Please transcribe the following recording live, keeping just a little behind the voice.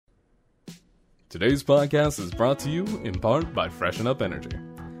Today's podcast is brought to you in part by Freshen Up Energy.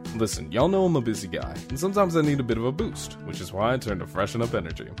 Listen, y'all know I'm a busy guy, and sometimes I need a bit of a boost, which is why I turn to Freshen Up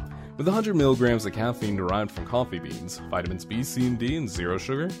Energy. With 100 milligrams of caffeine derived from coffee beans, vitamins B, C, and D, and zero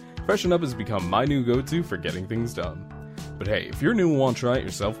sugar, Freshen Up has become my new go-to for getting things done. But hey, if you're new and want to try it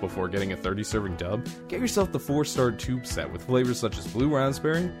yourself before getting a 30-serving tub, get yourself the 4-star tube set with flavors such as Blue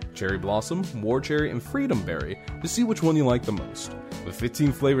Raspberry, Cherry Blossom, War Cherry, and Freedom Berry to see which one you like the most. With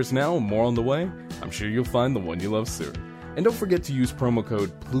 15 flavors now and more on the way, I'm sure you'll find the one you love soon. And don't forget to use promo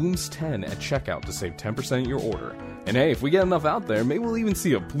code PLUMES10 at checkout to save 10% your order. And hey, if we get enough out there, maybe we'll even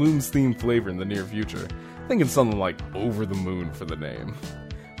see a Plumes-themed flavor in the near future. Thinking something like Over the Moon for the name.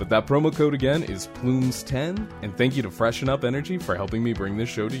 But that promo code again is PLUMES10, and thank you to Freshen Up Energy for helping me bring this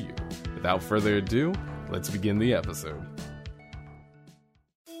show to you. Without further ado, let's begin the episode.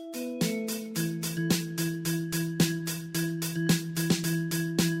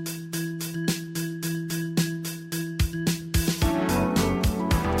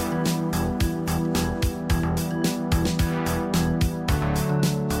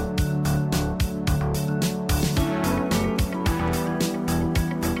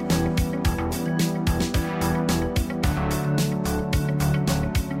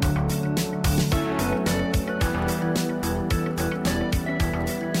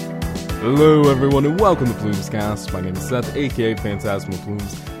 Hello everyone and welcome to Plumescast. My name is Seth, aka Phantasmal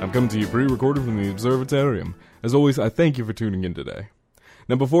Plumes. I'm coming to you pre-recorded from the Observatorium. As always, I thank you for tuning in today.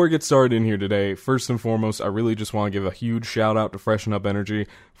 Now before I get started in here today, first and foremost, I really just want to give a huge shout out to Freshen Up Energy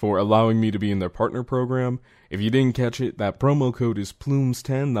for allowing me to be in their partner program. If you didn't catch it, that promo code is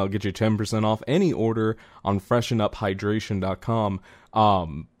Plumes10. That'll get you 10% off any order on freshenuphydration.com.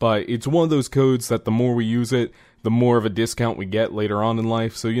 But it's one of those codes that the more we use it, the more of a discount we get later on in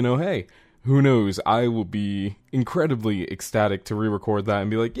life. So, hey, who knows? I will be incredibly ecstatic to re-record that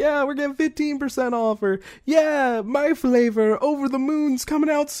and be like, yeah, we're getting 15% off, or yeah, my flavor, Over the Moon's coming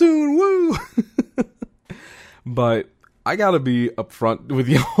out soon, woo! But I gotta be upfront with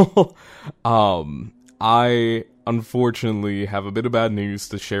y'all. I unfortunately have a bit of bad news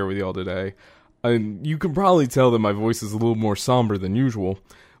to share with y'all today. And you can probably tell that my voice is a little more somber than usual,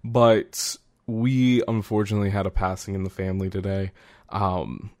 but we unfortunately had a passing in the family today.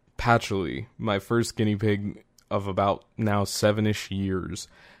 Patchouli, my first guinea pig of about now 7-ish years,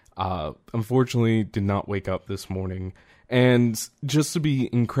 unfortunately did not wake up this morning. And just to be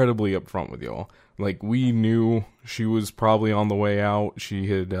incredibly upfront with y'all, we knew she was probably on the way out. She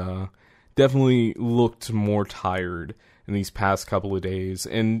had definitely looked more tired in these past couple of days,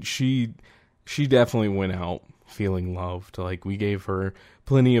 and she definitely went out feeling loved. We gave her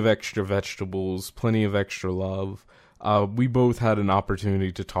plenty of extra vegetables, plenty of extra love. We both had an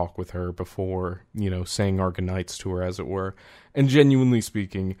opportunity to talk with her before, saying our goodnights to her, as it were. And genuinely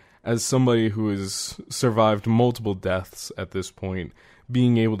speaking, as somebody who has survived multiple deaths at this point,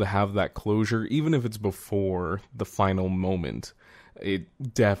 being able to have that closure, even if it's before the final moment, it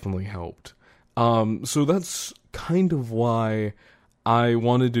definitely helped. So that's kind of why I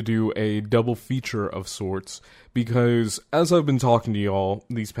wanted to do a double feature of sorts, because as I've been talking to y'all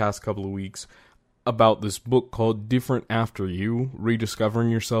these past couple of weeks about this book called Different After You, Rediscovering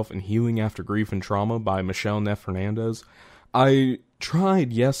Yourself and Healing After Grief and Trauma by Michelle Neff Hernandez, I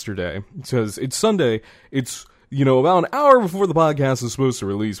tried yesterday, because it's Sunday, it's, about an hour before the podcast is supposed to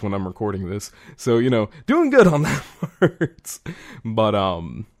release when I'm recording this, so, doing good on that part, but,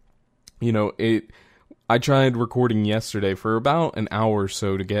 I tried recording yesterday for about an hour or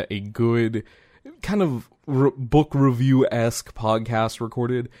so to get a good kind of book review-esque podcast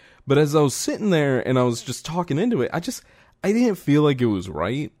recorded. But as I was sitting there and I was just talking into it, I didn't feel like it was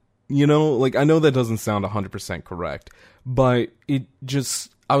right. I know that doesn't sound 100% correct, but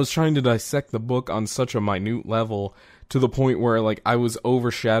I was trying to dissect the book on such a minute level to the point where I was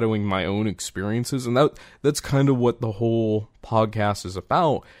overshadowing my own experiences. And that's kind of what the whole podcast is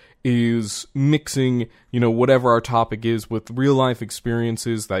about. Is mixing, whatever our topic is with real life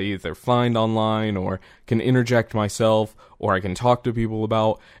experiences that I either find online or can interject myself or I can talk to people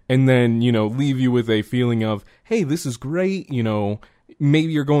about, and then, leave you with a feeling of, hey, this is great,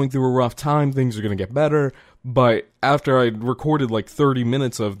 maybe you're going through a rough time, things are going to get better. But after I recorded 30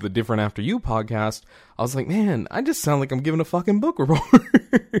 minutes of the Different After You podcast, I was like, man, I just sound like I'm giving a fucking book report.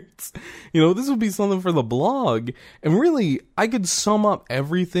 This would be something for the blog. And really, I could sum up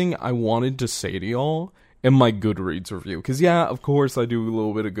everything I wanted to say to y'all in my Goodreads review. Because, yeah, of course, I do a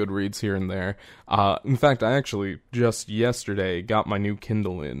little bit of Goodreads here and there. In fact, I actually just yesterday got my new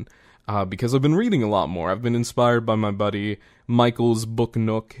Kindle in. Because I've been reading a lot more. I've been inspired by my buddy Michael's Book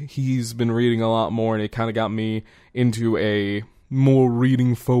Nook. He's been reading a lot more, and it kind of got me into a more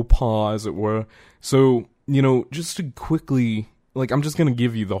reading faux pas, as it were. So, just to quickly, I'm just going to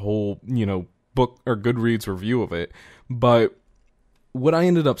give you the whole, book or Goodreads review of it. But what I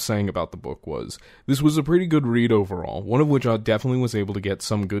ended up saying about the book was, this was a pretty good read overall, one of which I definitely was able to get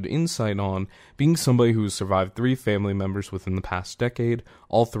some good insight on, being somebody who has survived 3 family members within the past decade,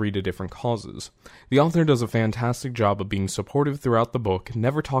 all 3 to different causes. The author does a fantastic job of being supportive throughout the book,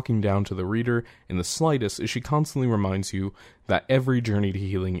 never talking down to the reader in the slightest, as she constantly reminds you that every journey to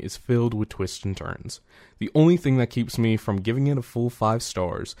healing is filled with twists and turns. The only thing that keeps me from giving it a full 5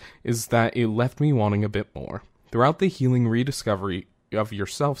 stars is that it left me wanting a bit more. Throughout the healing rediscovery of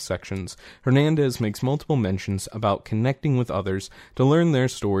yourself sections, Hernandez makes multiple mentions about connecting with others to learn their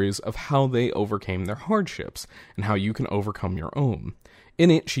stories of how they overcame their hardships and how you can overcome your own.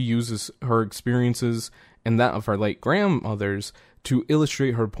 In it, she uses her experiences and that of her late grandmothers to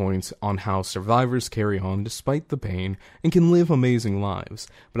illustrate her points on how survivors carry on despite the pain and can live amazing lives,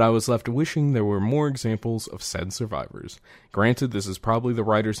 but I was left wishing there were more examples of said survivors. Granted, this is probably the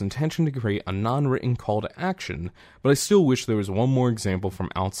writer's intention to create a non-written call to action, but I still wish there was one more example from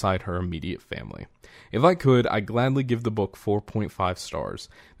outside her immediate family. If I could, I'd gladly give the book 4.5 stars.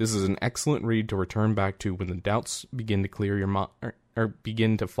 This is an excellent read to return back to when the doubts begin to clear your mind, or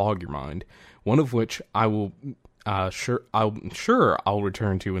begin to fog your mind, one of which I'll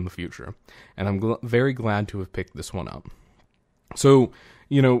return to in the future, and I'm very glad to have picked this one up. So,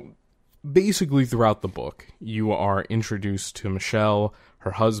 basically throughout the book, you are introduced to Michelle,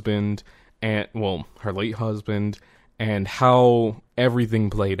 her husband, and, her late husband, and how everything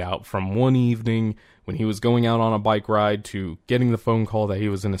played out from one evening when he was going out on a bike ride to getting the phone call that he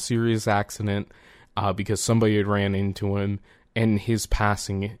was in a serious accident because somebody had ran into him, and his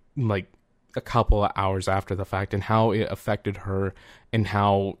passing, a couple of hours after the fact, and how it affected her, and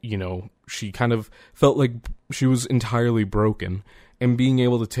how, she kind of felt like she was entirely broken, and being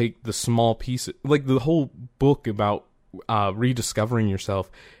able to take the small pieces, the whole book about rediscovering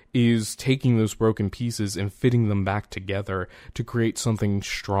yourself is taking those broken pieces and fitting them back together to create something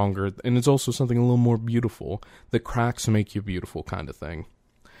stronger, and it's also something a little more beautiful. The cracks make you beautiful kind of thing.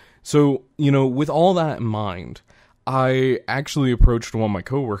 So, with all that in mind, I actually approached one of my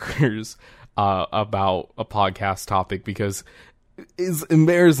coworkers about a podcast topic, because as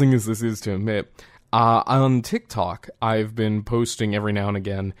embarrassing as this is to admit, on TikTok, I've been posting every now and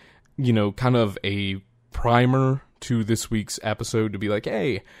again, kind of a primer to this week's episode to be like,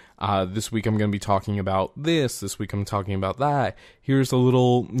 hey, this week I'm going to be talking about this week I'm talking about that. Here's a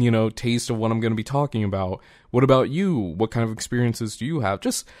little, taste of what I'm going to be talking about. What about you? What kind of experiences do you have?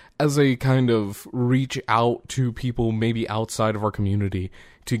 Just as a kind of reach out to people maybe outside of our community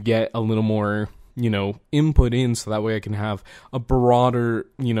to get a little more, input in, so that way I can have a broader,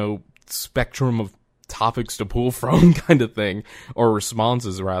 spectrum of topics to pull from kind of thing, or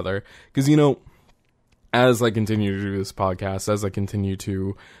responses rather. Because, as I continue to do this podcast, as I continue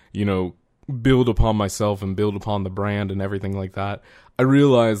to, build upon myself and build upon the brand and everything like that, I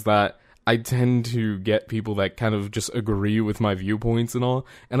realize that I tend to get people that kind of just agree with my viewpoints and all,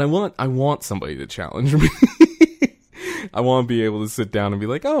 and I want somebody to challenge me. I want to be able to sit down and be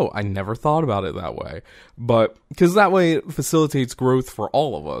like, oh, I never thought about it that way. But, because that way it facilitates growth for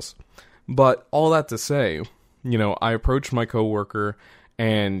all of us. But all that to say, I approached my coworker,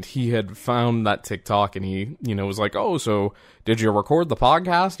 and he had found that TikTok, and he, was like, oh, so did you record the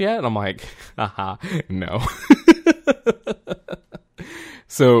podcast yet? And I'm like, haha, no.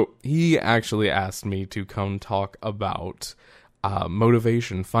 So he actually asked me to come talk about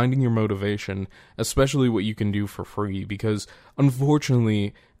motivation, finding your motivation, especially what you can do for free, because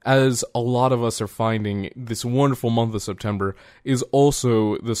unfortunately, as a lot of us are finding, this wonderful month of September is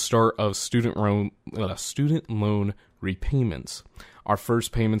also the start of student loan repayments. Our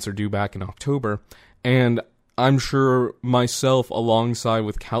first payments are due back in October, and I'm sure myself, alongside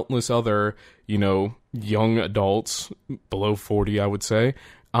with countless other, young adults, below 40, I would say,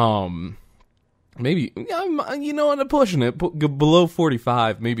 maybe, I'm pushing it, below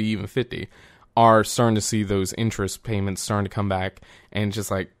 45, maybe even 50, are starting to see those interest payments starting to come back, and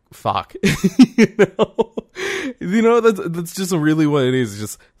just like, fuck, that's just really what it is,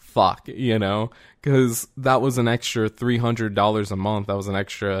 just fuck, because that was an extra $300 a month, that was an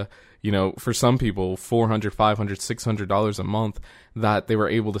extra, for some people, $400, $500, $600 a month that they were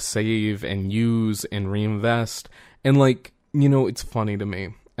able to save and use and reinvest. And it's funny to me,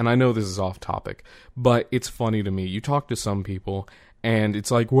 and I know this is off topic, but it's funny to me. You talk to some people, and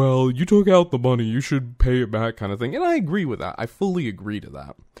it's like, well, you took out the money, you should pay it back kind of thing. And I agree with that. I fully agree to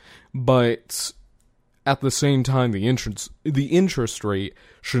that. But at the same time, the interest rate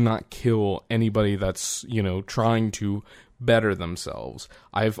should not kill anybody that's, trying to better themselves.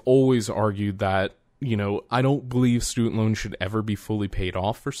 I've always argued that, I don't believe student loans should ever be fully paid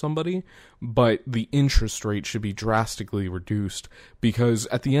off for somebody, but the interest rate should be drastically reduced, because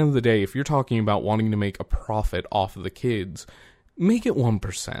at the end of the day, if you're talking about wanting to make a profit off of the kids, make it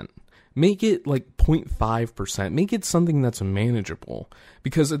 1%. Make it like 0.5%. Make it something that's manageable,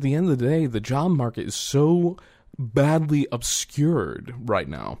 because at the end of the day, the job market is so badly obscured right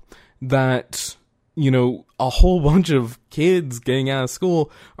now that a whole bunch of kids getting out of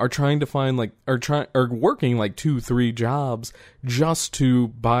school are trying to find are working 2-3 jobs just to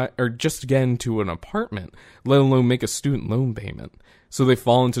buy or just to get into an apartment, let alone make a student loan payment. So they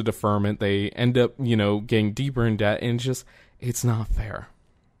fall into deferment. They end up, getting deeper in debt, and it's not fair.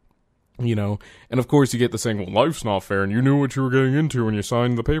 And of course you get the saying, well, life's not fair, and you knew what you were getting into when you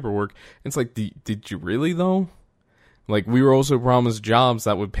signed the paperwork. It's like, did you really though? We were also promised jobs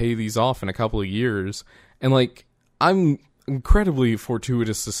that would pay these off in a couple of years. And, I'm incredibly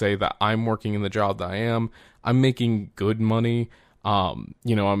fortuitous to say that I'm working in the job that I am. I'm making good money. I'm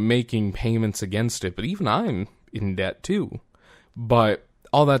making payments against it. But even I'm in debt, too. But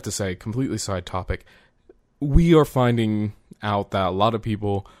all that to say, completely side topic, we are finding out that a lot of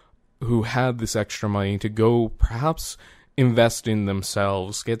people who had this extra money to go perhaps invest in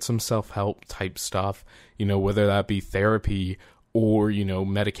themselves, get some self-help type stuff, whether that be therapy or,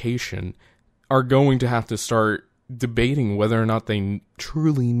 medication, are going to have to start debating whether or not they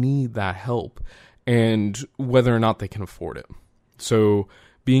truly need that help and whether or not they can afford it. So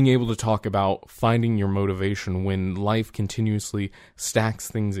being able to talk about finding your motivation when life continuously stacks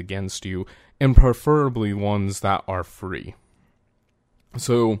things against you, and preferably ones that are free.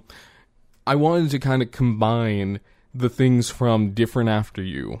 So I wanted to kind of combine the things from Different After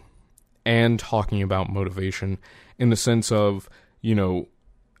You and talking about motivation in the sense of,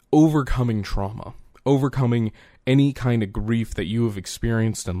 overcoming trauma, overcoming any kind of grief that you have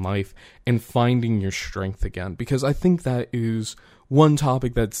experienced in life, and finding your strength again. Because I think that is one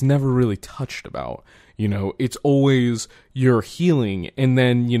topic that's never really touched about. It's always you're healing, and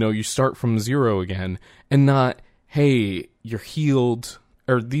then, you start from zero again, and not, hey, you're healed,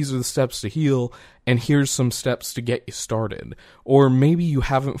 or these are the steps to heal, and here's some steps to get you started. Or maybe you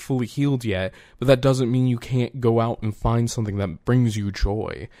haven't fully healed yet, but that doesn't mean you can't go out and find something that brings you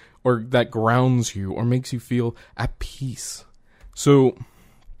joy, or that grounds you, or makes you feel at peace. So,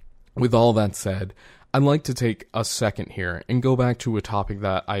 with all that said, I'd like to take a second here and go back to a topic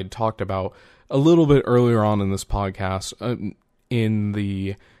that I had talked about a little bit earlier on in this podcast, in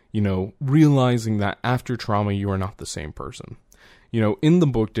the, realizing that after trauma, you are not the same person. In the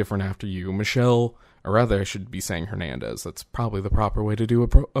book Different After You, Michelle, or rather I should be saying Hernandez, that's probably the proper way to do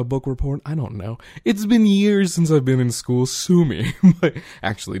a book report, I don't know. It's been years since I've been in school, sue me. But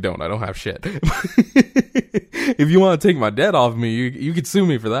actually I don't have shit. If you want to take my debt off me, you could sue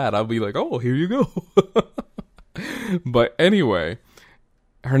me for that. I'll be like, oh, here you go. But anyway,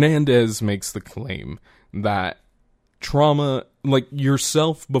 Hernandez makes the claim that trauma,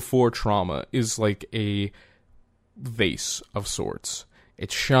 yourself before trauma, is like a vase of sorts.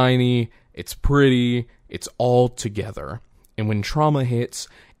 It's shiny, it's pretty, it's all together. And when trauma hits,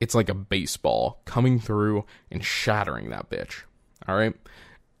 it's like a baseball coming through and shattering that bitch. Alright?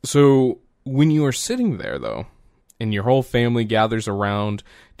 So, when you are sitting there, though, and your whole family gathers around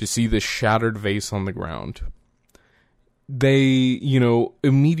to see this shattered vase on the ground, they,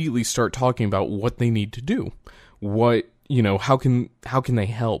 immediately start talking about what they need to do. What how can they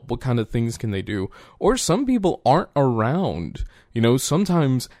help? What kind of things can they do? Or some people aren't around.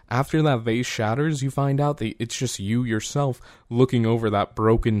 Sometimes after that vase shatters, you find out that it's just you yourself looking over that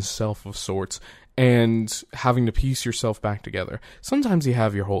broken self of sorts and having to piece yourself back together. Sometimes you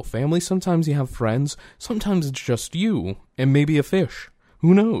have your whole family. Sometimes you have friends. Sometimes it's just you and maybe a fish.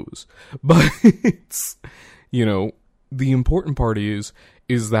 Who knows? But it's, the important part is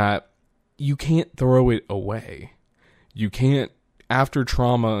that you can't throw it away. You can't, after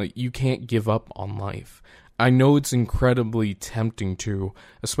trauma, you can't give up on life. I know it's incredibly tempting to,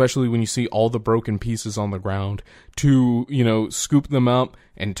 especially when you see all the broken pieces on the ground, to, scoop them up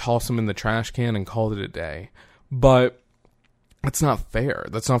and toss them in the trash can and call it a day. But that's not fair.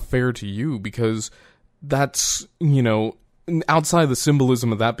 That's not fair to you, because that's, outside the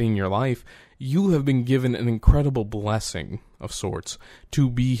symbolism of that being your life, you have been given an incredible blessing of sorts to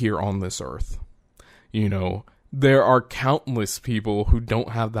be here on this earth. There are countless people who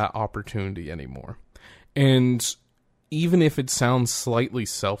don't have that opportunity anymore. And even if it sounds slightly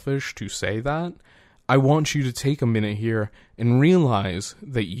selfish to say that, I want you to take a minute here and realize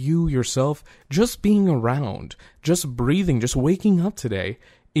that you yourself, just being around, just breathing, just waking up today,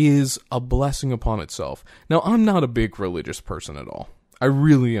 is a blessing upon itself. Now, I'm not a big religious person at all. I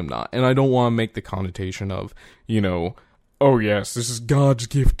really am not. And I don't want to make the connotation of, oh yes, this is God's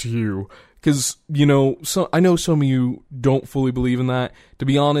gift to you. Because, so I know some of you don't fully believe in that. To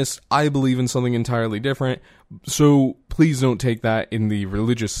be honest, I believe in something entirely different. So please don't take that in the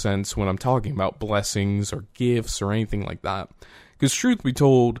religious sense when I'm talking about blessings or gifts or anything like that. Because truth be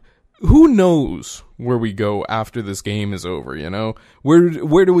told, who knows where we go after this game is over,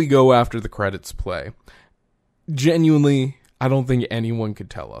 Where do we go after the credits play? Genuinely, I don't think anyone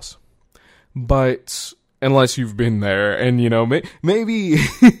could tell us. But unless you've been there, and, maybe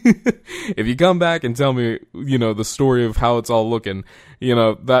if you come back and tell me, the story of how it's all looking,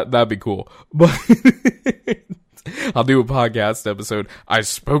 that'd be cool. But I'll do a podcast episode. I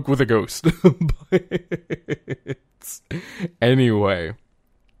spoke with a ghost. But anyway,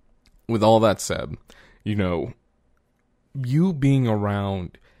 with all that said, you being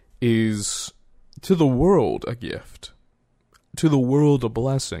around is to the world a gift. To the world a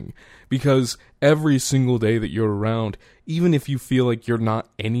blessing, because every single day that you're around, even if you feel like you're not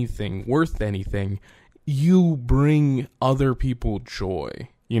anything worth anything, you bring other people joy.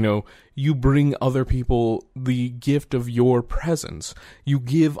 You bring other people the gift of your presence. You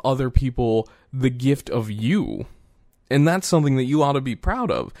give other people the gift of you. And that's something that you ought to be proud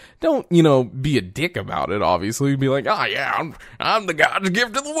of. Don't, be a dick about it, obviously. Be like, yeah, I'm the God's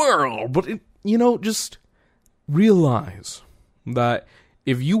gift of the world. But, just realize that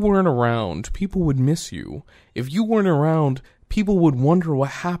if you weren't around, people would miss you. If you weren't around, people would wonder what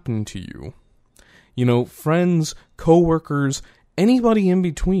happened to you. Friends, coworkers, anybody in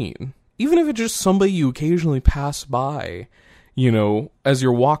between. Even if it's just somebody you occasionally pass by, as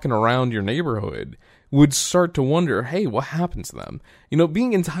you're walking around your neighborhood, would start to wonder, hey, what happened to them?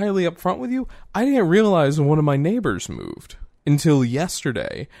 Being entirely upfront with you, I didn't realize one of my neighbors moved until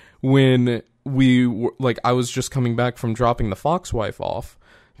yesterday when I was just coming back from dropping the Fox wife off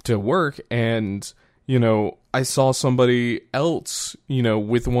to work, and, I saw somebody else,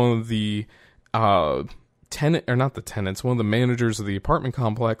 with one of the, one of the managers of the apartment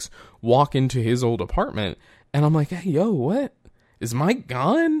complex walk into his old apartment, and I'm like, hey, yo, what? Is Mike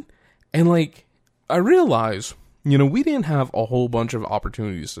gone? And, I realize, we didn't have a whole bunch of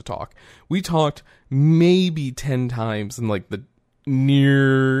opportunities to talk. We talked maybe 10 times in, the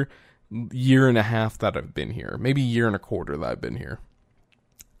near year and a half that I've been here, maybe year and a quarter that I've been here.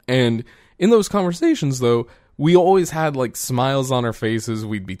 And in those conversations, though, we always had smiles on our faces.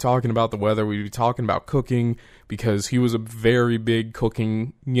 We'd be talking about the weather. We'd be talking about cooking, because he was a very big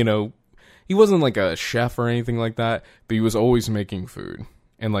cooking, he wasn't a chef or anything like that, but he was always making food.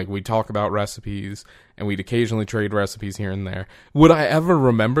 And we'd talk about recipes, and we'd occasionally trade recipes here and there. Would I ever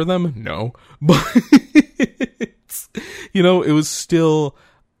remember them? No. But it was still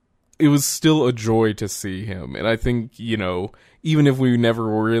a joy to see him. And I think, even if we never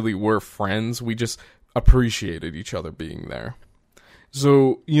really were friends, we just appreciated each other being there.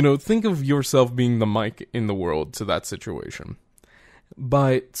 So, think of yourself being the Mike in the world to that situation.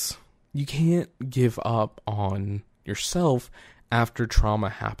 But you can't give up on yourself after trauma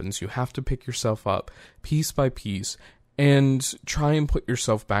happens. You have to pick yourself up piece by piece and try and put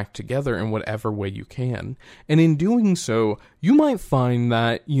yourself back together in whatever way you can. And in doing so, you might find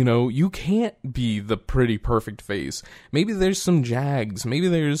that, you can't be the pretty perfect face. Maybe there's some jags. Maybe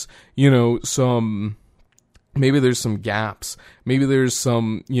there's, some gaps. Maybe there's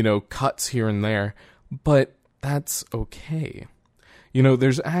some, cuts here and there. But that's okay.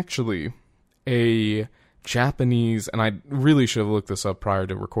 There's actually a Japanese, and I really should have looked this up prior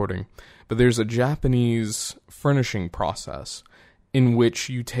to recording, but there's a Japanese furnishing process in which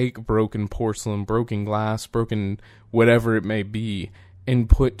you take broken porcelain, broken glass, broken whatever it may be, and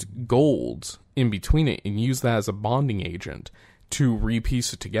put gold in between it and use that as a bonding agent to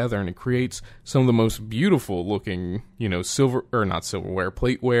repiece it together, and it creates some of the most beautiful looking,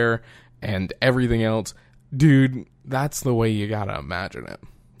 plateware and everything else. Dude, that's the way you gotta imagine it.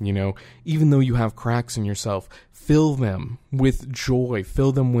 Even though you have cracks in yourself, fill them with joy,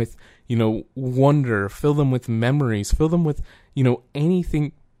 fill them with, wonder, fill them with memories, fill them with,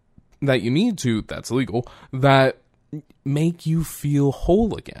 anything that you need to, that's legal, that make you feel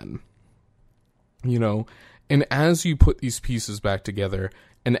whole again. And as you put these pieces back together,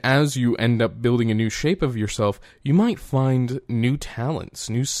 and as you end up building a new shape of yourself, you might find new talents,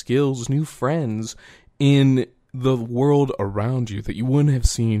 new skills, new friends in the world around you that you wouldn't have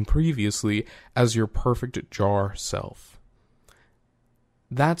seen previously as your perfect jar self.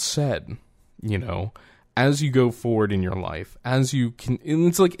 That said, as you go forward in your life, as you can, and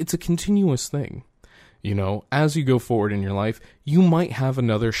it's a continuous thing. As you go forward in your life, you might have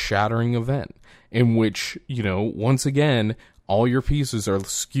another shattering event in which, once again, all your pieces are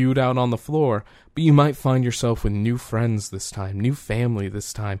skewed out on the floor, but you might find yourself with new friends this time, new family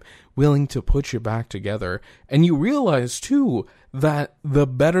this time, willing to put you back together. And you realize, too, that the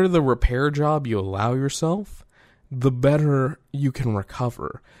better the repair job you allow yourself, the better you can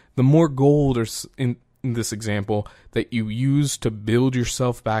recover. The more gold, or in this example, that you use to build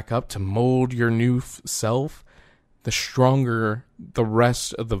yourself back up, to mold your new self, the stronger the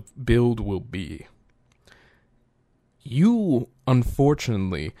rest of the build will be. You,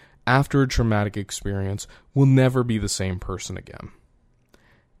 unfortunately, after a traumatic experience, will never be the same person again.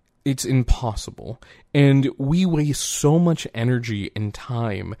 It's impossible. And we waste so much energy and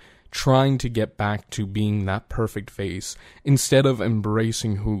time trying to get back to being that perfect face instead of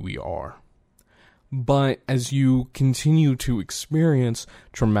embracing who we are. But as you continue to experience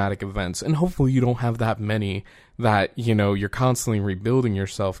traumatic events, and hopefully you don't have that many that, you're constantly rebuilding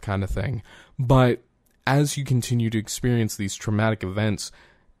yourself kind of thing, but as you continue to experience these traumatic events,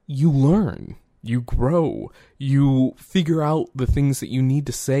 you learn, you grow, you figure out the things that you need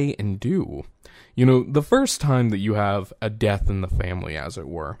to say and do. The first time that you have a death in the family, as it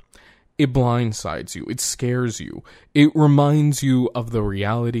were, it blindsides you, it scares you, it reminds you of the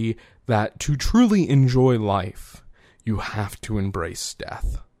reality that to truly enjoy life, you have to embrace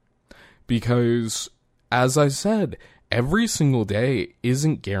death. Because, as I said, every single day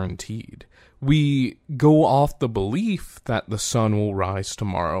isn't guaranteed. We go off the belief that the sun will rise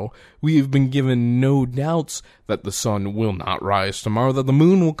tomorrow. We have been given no doubts that the sun will not rise tomorrow, that the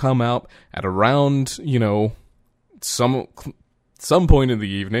moon will come out at around, some point in the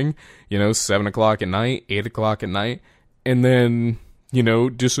evening, 7 o'clock at night, 8 o'clock at night, and then,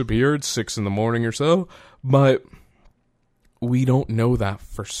 disappear at 6 in the morning or so. But we don't know that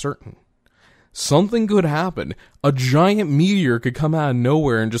for certain. Something could happen. A giant meteor could come out of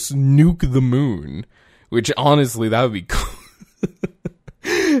nowhere and just nuke the moon. Which, honestly, that would be cool.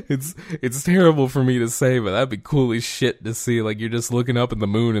 It's terrible for me to say, but that'd be cool as shit to see. Like, you're just looking up at the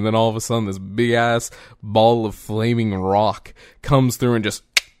moon, and then all of a sudden this big-ass ball of flaming rock comes through and just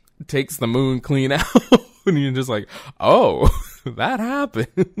takes the moon clean out. And you're just like, oh, that happened.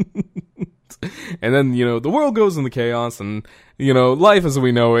 And then, the world goes into chaos and, life as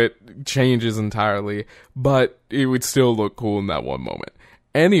we know it changes entirely, but it would still look cool in that one moment.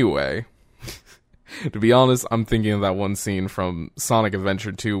 Anyway, to be honest, I'm thinking of that one scene from Sonic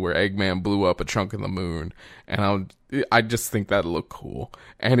Adventure 2 where Eggman blew up a chunk of the moon, and I just think that'd look cool.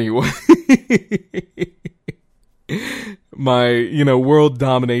 Anyway, my, world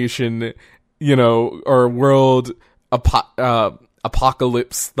domination, or world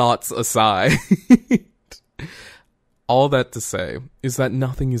apocalypse thoughts aside, all that to say is that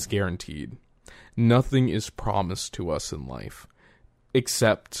nothing is guaranteed. Nothing is promised to us in life,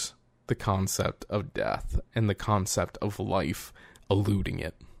 except the concept of death and the concept of life eluding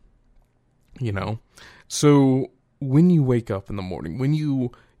it. So when you wake up in the morning, when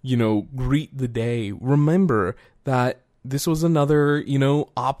you, greet the day, remember that this was another,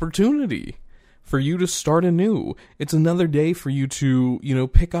 opportunity for you to start anew. It's another day for you to,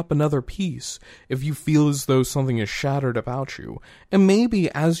 pick up another piece if you feel as though something is shattered about you. And maybe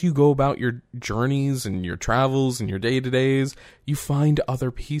as you go about your journeys and your travels and your day-to-days, you find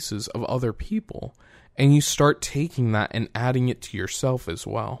other pieces of other people, and you start taking that and adding it to yourself as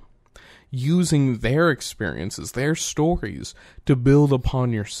well. Using their experiences, their stories, to build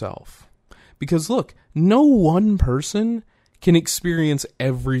upon yourself. Because look, no one person can experience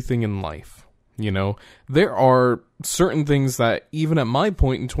everything in life. There are certain things that even at my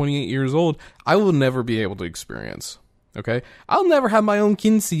point in 28 years old, I will never be able to experience. Okay? I'll never have my own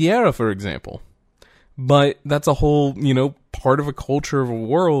quinceañera, for example. But that's a whole, part of a culture of a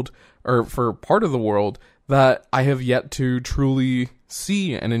world, or for part of the world, that I have yet to truly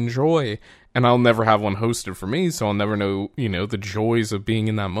see and enjoy. And I'll never have one hosted for me, so I'll never know, the joys of being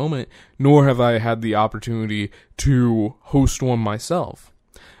in that moment, nor have I had the opportunity to host one myself.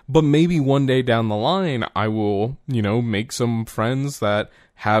 But maybe one day down the line, I will, make some friends that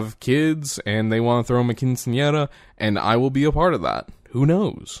have kids and they want to throw them a quinceañera, and I will be a part of that. Who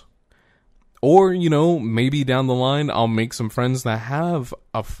knows? Or, maybe down the line, I'll make some friends that have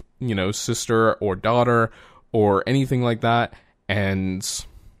a, sister or daughter or anything like that, and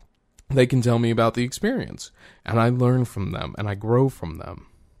they can tell me about the experience. And I learn from them, and I grow from them.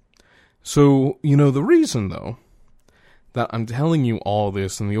 So, the reason, though, that I'm telling you all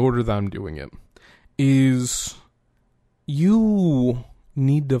this in the order that I'm doing it, is you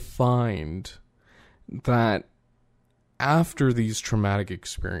need to find that after these traumatic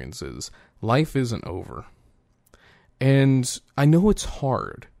experiences, life isn't over. And I know it's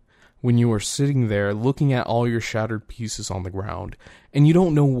hard when you are sitting there looking at all your shattered pieces on the ground and you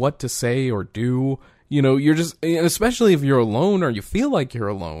don't know what to say or do. You know, you're just, especially if you're alone or you feel like you're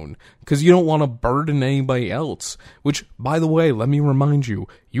alone, because you don't want to burden anybody else. Which, by the way, let me remind you,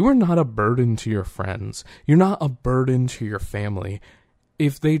 you are not a burden to your friends. You're not a burden to your family.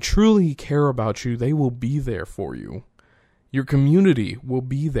 If they truly care about you, they will be there for you. Your community will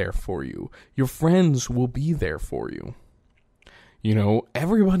be there for you. Your friends will be there for you. You know,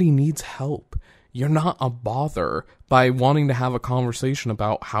 everybody needs help. You're not a bother by wanting to have a conversation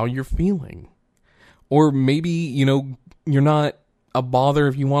about how you're feeling. Or maybe, you know, you're not a bother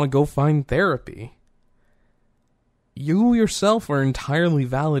if you want to go find therapy. You yourself are entirely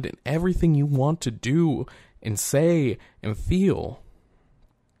valid in everything you want to do and say and feel.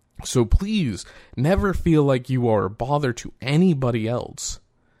 So please, never feel like you are a bother to anybody else.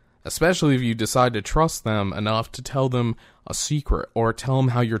 Especially if you decide to trust them enough to tell them a secret or tell them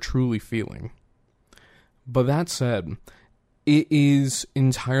how you're truly feeling. But that said, it is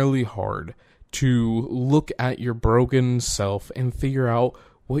entirely hard to look at your broken self and figure out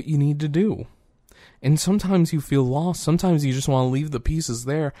what you need to do. And sometimes you feel lost. Sometimes you just want to leave the pieces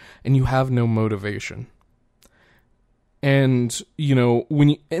there and you have no motivation. And, you know,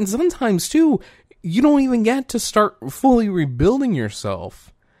 and sometimes too, you don't even get to start fully rebuilding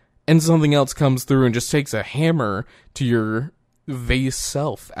yourself. And something else comes through and just takes a hammer to your base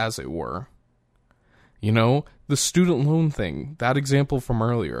self, as it were. You know, the student loan thing, that example from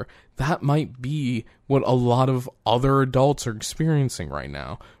earlier, that might be what a lot of other adults are experiencing right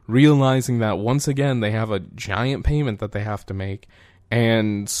now. Realizing that once again, they have a giant payment that they have to make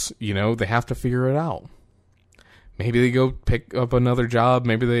and, you know, they have to figure it out. Maybe they go pick up another job.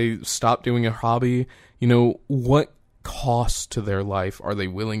 Maybe they stop doing a hobby. You know, what costs to their life are they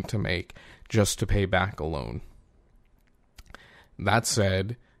willing to make just to pay back a loan? That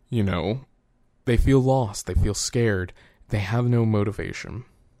said, you know, they feel lost, they feel scared, they have no motivation.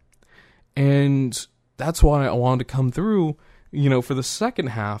 And that's why I wanted to come through, you know, for the second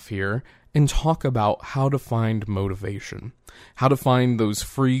half here and talk about how to find motivation, how to find those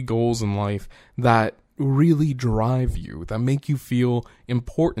free goals in life that really drive you, that make you feel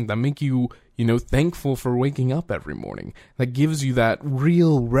important, that make you, you know, thankful for waking up every morning, that gives you that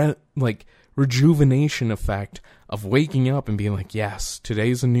real, rejuvenation effect of waking up and being like, yes,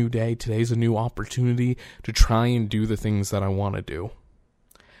 today's a new day, today's a new opportunity to try and do the things that I want to do.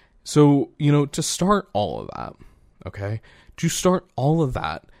 So, you know, to start all of that, okay, to start all of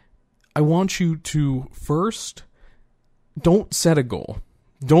that, I want you to first, don't set a goal.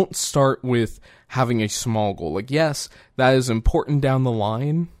 Don't start with having a small goal. Like, yes, that is important down the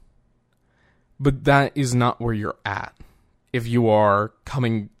line, but that is not where you're at. If you're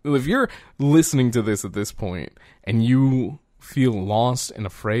listening to this at this point and you feel lost and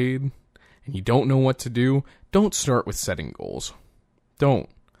afraid and you don't know what to do, don't start with setting goals. Don't.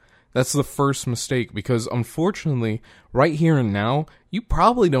 That's the first mistake, because unfortunately, right here and now, you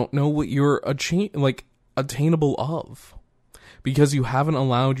probably don't know what you're attainable of, because you haven't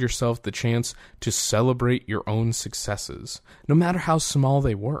allowed yourself the chance to celebrate your own successes, no matter how small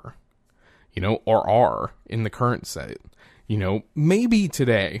they were, you know, or are in the current state. You know, maybe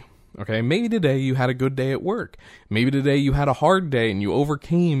today, okay, maybe today you had a good day at work. Maybe today you had a hard day and you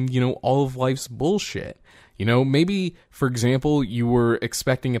overcame, you know, all of life's bullshit. You know, maybe, for example, you were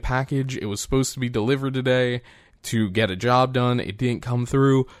expecting a package, it was supposed to be delivered today to get a job done, it didn't come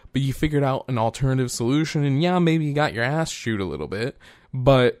through, but you figured out an alternative solution, and yeah, maybe you got your ass chewed a little bit,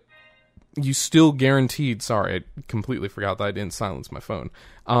 but you still guaranteed, sorry, I completely forgot that I didn't silence my phone,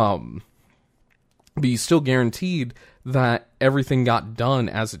 but you still guaranteed that everything got done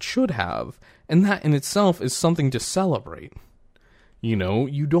as it should have, and that in itself is something to celebrate. You know,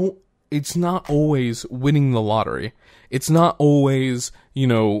 it's not always winning the lottery. It's not always, you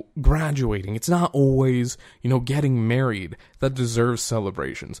know, graduating. It's not always, you know, getting married that deserves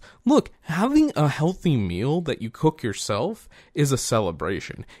celebrations. Look, having a healthy meal that you cook yourself is a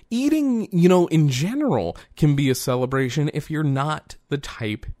celebration. Eating, you know, in general can be a celebration if you're not the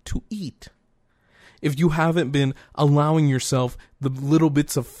type to eat. If you haven't been allowing yourself the little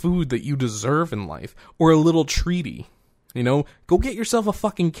bits of food that you deserve in life, or a little treaty. You know, go get yourself a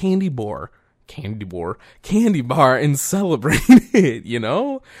fucking candy bar and celebrate it, you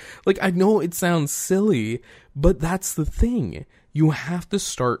know? Like, I know it sounds silly, but that's the thing. You have to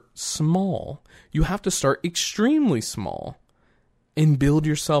start small. You have to start extremely small and build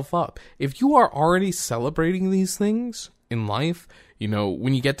yourself up. If you are already celebrating these things in life, you know,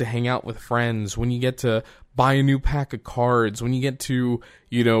 when you get to hang out with friends, when you get to buy a new pack of cards, when you get to,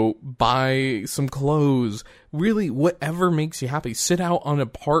 you know, buy some clothes, really whatever makes you happy. Sit out on a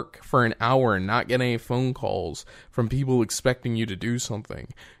park for an hour and not get any phone calls from people expecting you to do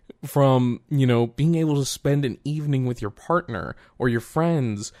something. From, you know, being able to spend an evening with your partner or your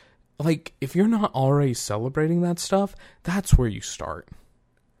friends. Like, if you're not already celebrating that stuff, that's where you start.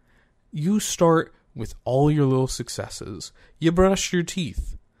 You start with all your little successes. You brushed your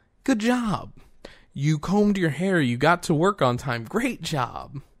teeth. Good job. You combed your hair. You got to work on time. Great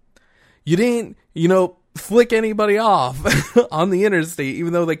job. You didn't, you know, flick anybody off on the interstate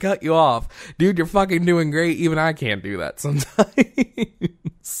even though they cut you off. Dude, you're fucking doing great. Even I can't do that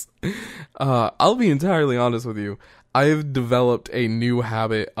sometimes. I'll be entirely honest with you. I've developed a new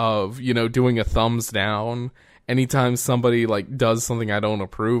habit of, you know, doing a thumbs down anytime somebody, like, does something I don't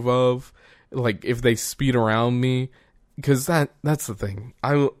approve of. Like, if they speed around me, because that's the thing.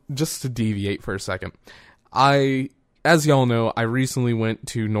 Just to deviate for a second, as y'all know, I recently went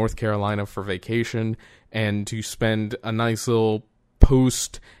to North Carolina for vacation and to spend a nice little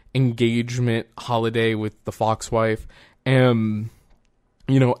post-engagement holiday with the Fox wife. And,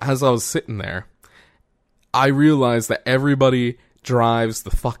 you know, as I was sitting there, I realized that everybody drives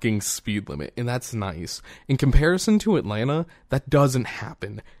the fucking speed limit, and that's nice. In comparison to Atlanta, that doesn't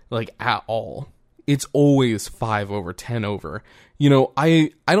happen, like, at all. It's always 5 over, 10 over. You know,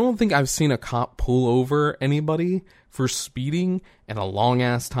 I don't think I've seen a cop pull over anybody for speeding in a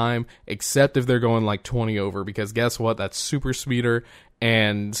long-ass time, except if they're going, like, 20 over, because guess what? That's super speeder,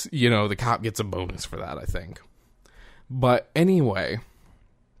 and, you know, the cop gets a bonus for that, I think. But anyway,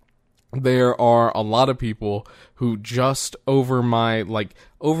 there are a lot of people who just over my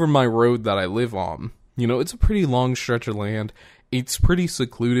road that I live on, you know, it's a pretty long stretch of land. It's pretty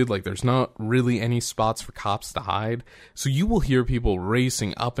secluded, like there's not really any spots for cops to hide. So you will hear people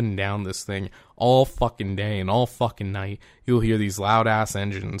racing up and down this thing all fucking day and all fucking night. You'll hear these loud ass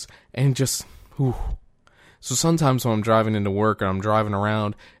engines and just, whew. So sometimes when I'm driving into work or I'm driving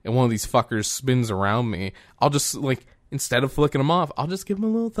around and one of these fuckers spins around me, I'll just, like, instead of flicking them off, I'll just give them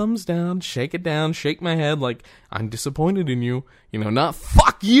a little thumbs down, shake it down, shake my head like, I'm disappointed in you. You know, not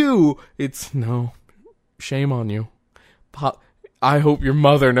fuck you. It's, no, shame on you. I hope your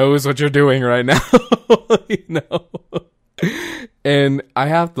mother knows what you're doing right now. You know? And I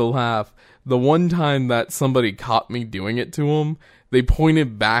have to laugh. The one time that somebody caught me doing it to him, they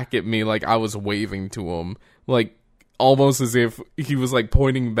pointed back at me like I was waving to him. Like, almost as if he was, like,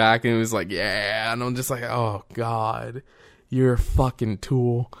 pointing back and it was like, yeah. And I'm just like, oh, God, you're a fucking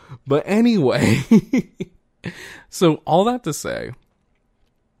tool. But anyway, so all that to say,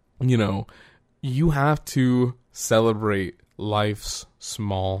 you know, you have to celebrate life's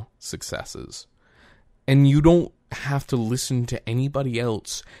small successes. And you don't have to listen to anybody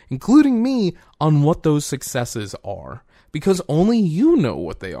else, including me, on what those successes are. Because only you know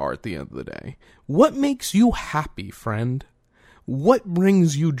what they are at the end of the day. What makes you happy, friend? What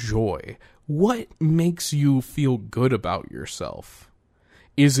brings you joy? What makes you feel good about yourself?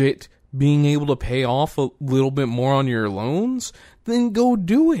 Is it being able to pay off a little bit more on your loans? Then go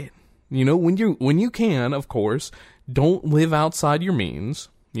do it. You know, when you can, of course. Don't live outside your means.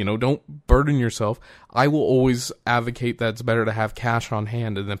 You know, don't burden yourself. I will always advocate that it's better to have cash on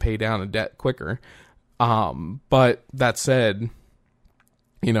hand and then pay down a debt quicker. But that said,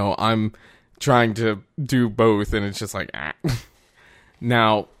 you know, I'm trying to do both and it's just like, ah.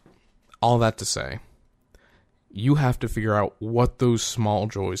 Now, all that to say, you have to figure out what those small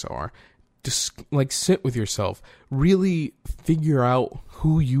joys are. Just, like, sit with yourself. Really figure out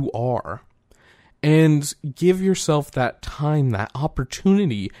who you are. And give yourself that time, that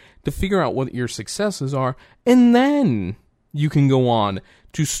opportunity to figure out what your successes are. And then you can go on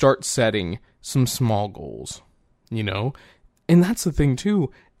to start setting some small goals, you know? And that's the thing too,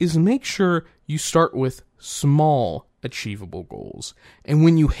 is make sure you start with small achievable goals. And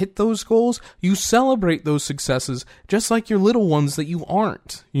when you hit those goals, you celebrate those successes just like your little ones that you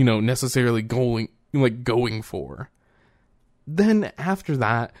aren't, you know, necessarily going for. Then after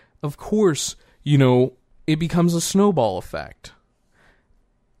that, of course, you know, it becomes a snowball effect.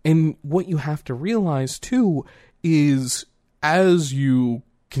 And what you have to realize too is as you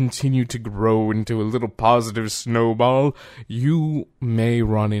continue to grow into a little positive snowball, you may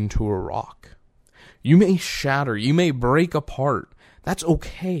run into a rock. You may shatter. You may break apart. That's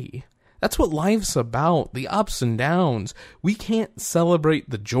okay. That's what life's about, the ups and downs. We can't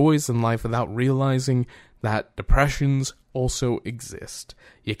celebrate the joys in life without realizing that depressions also exist.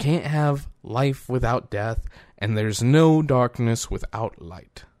 You can't have life without death, and there's no darkness without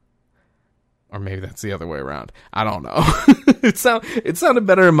light. Or maybe that's the other way around. I don't know. It sounded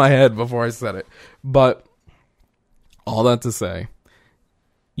better in my head before I said it. But all that to say,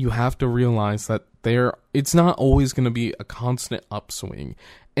 you have to realize that it's not always going to be a constant upswing.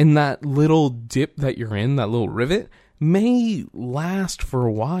 And that little dip that you're in, that little rivet, may last for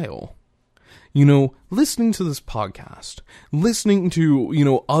a while. Listening to this podcast, listening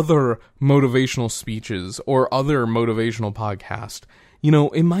to, other motivational speeches or other motivational podcasts,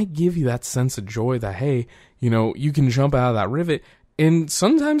 it might give you that sense of joy that, hey, you can jump out of that rivet. And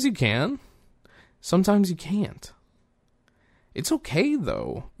sometimes you can. Sometimes you can't. It's okay,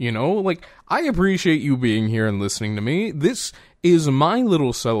 though. I appreciate you being here and listening to me. This is my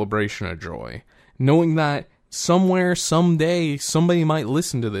little celebration of joy. Knowing that somewhere, someday, somebody might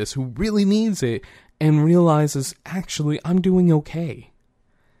listen to this who really needs it and realizes, actually, I'm doing okay.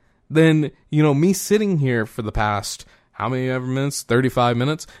 Then, me sitting here for the past, how many ever minutes? 35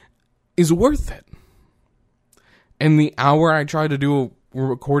 minutes, is worth it. And the hour I tried to do a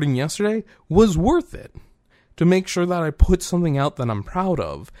recording yesterday was worth it. To make sure that I put something out that I'm proud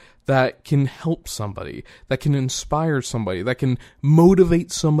of, that can help somebody, that can inspire somebody, that can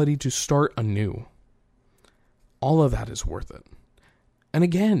motivate somebody to start anew. All of that is worth it. And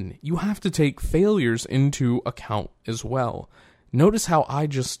again, you have to take failures into account as well. Notice how I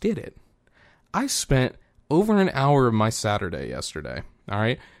just did it. I spent over an hour of my Saturday yesterday, all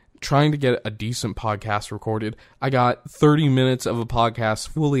right, trying to get a decent podcast recorded. I got 30 minutes of a podcast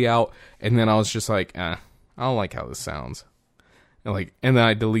fully out, and then I was just like, I don't like how this sounds. And then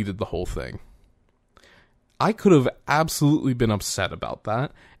I deleted the whole thing. I could have absolutely been upset about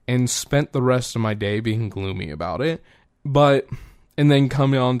that and spent the rest of my day being gloomy about it. And then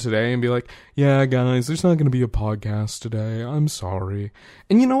come on today and be like, yeah, guys, there's not going to be a podcast today. I'm sorry.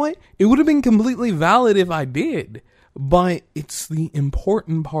 And you know what? It would have been completely valid if I did. But it's the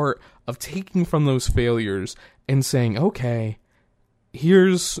important part of taking from those failures and saying, okay,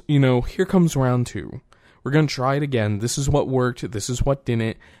 here comes round 2. We're going to try it again. This is what worked. This is what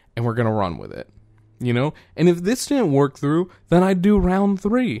didn't. And we're going to run with it. And if this didn't work through, then I'd do round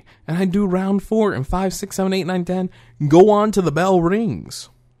 3. And I'd do round 4 and 5, 6, 7, 8, 9, 10. Go on to the bell rings.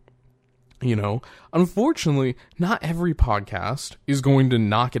 Unfortunately, not every podcast is going to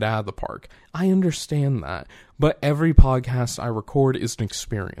knock it out of the park. I understand that. But every podcast I record is an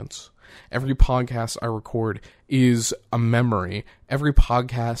experience. Every podcast I record is a memory. Every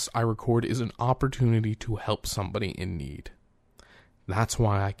podcast I record is an opportunity to help somebody in need. That's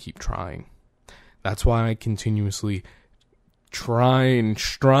why I keep trying. That's why I continuously try and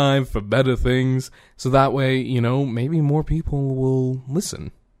strive for better things. So that way, maybe more people will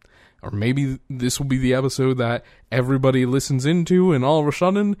listen. Or maybe this will be the episode that everybody listens into, and all of a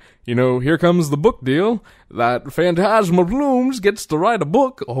sudden, here comes the book deal, that Phantasma Blooms gets to write a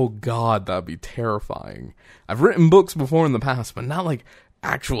book. Oh God, that'd be terrifying. I've written books before in the past, but not like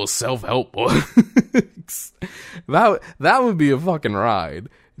actual self-help books. That would be a fucking ride.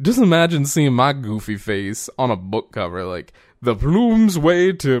 Just imagine seeing my goofy face on a book cover, like, The Plume's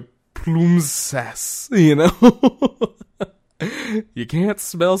Way to Plume's Cess, You can't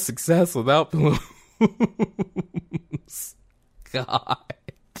spell success without plumes. God.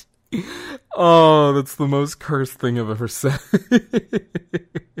 Oh, that's the most cursed thing I've ever said.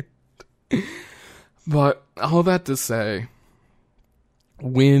 But all that to say,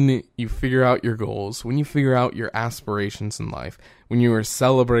 when you figure out your goals, when you figure out your aspirations in life, when you are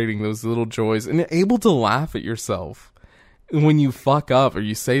celebrating those little joys and able to laugh at yourself, when you fuck up or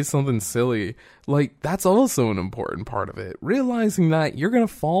you say something silly, that's also an important part of it. Realizing that you're going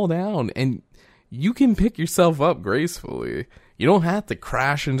to fall down and you can pick yourself up gracefully. You don't have to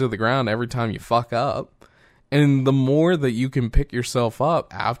crash into the ground every time you fuck up. And the more that you can pick yourself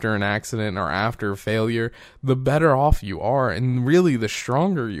up after an accident or after a failure, the better off you are, and really the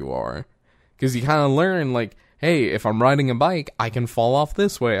stronger you are. Because you kind of learn, hey, if I'm riding a bike, I can fall off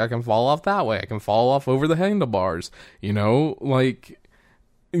this way, I can fall off that way, I can fall off over the handlebars. You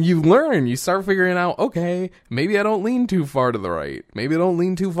learn, you start figuring out, okay, maybe I don't lean too far to the right, maybe I don't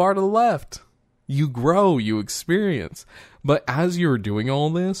lean too far to the left. You grow, you experience. But as you're doing all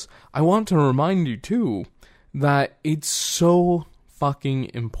this, I want to remind you too, that it's so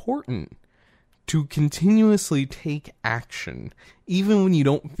fucking important to continuously take action, even when you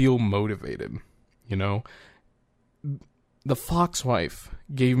don't feel motivated. The Fox Wife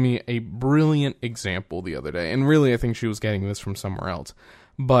gave me a brilliant example the other day, and really I think she was getting this from somewhere else,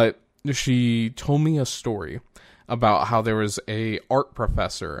 but she told me a story about how there was a art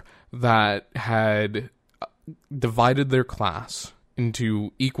professor that had divided their class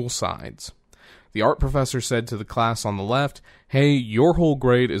into equal sides. the art professor said to the class on the left, hey, your whole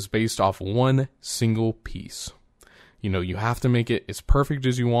grade is based off one single piece. You have to make it as perfect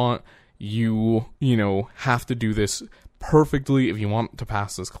as you want. You have to do this perfectly if you want to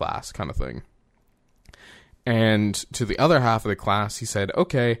pass this class, kind of thing. And to the other half of the class, he said,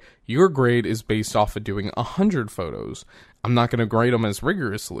 okay, your grade is based off of doing 100 photos. I'm not going to grade them as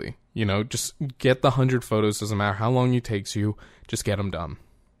rigorously. Just get the 100 photos. Doesn't matter how long it takes you. Just get them done.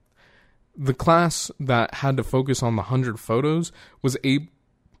 The class that had to focus on the 100 photos was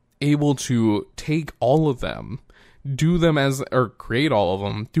able to take all of them, create all of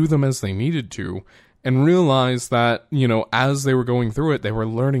them, do them as they needed to, and realize that, as they were going through it, they were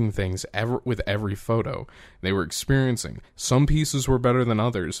learning things with every photo. They were experiencing. Some pieces were better than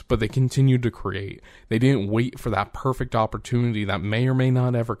others, but they continued to create. They didn't wait for that perfect opportunity that may or may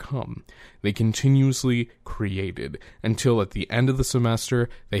not ever come. They continuously created until at the end of the semester,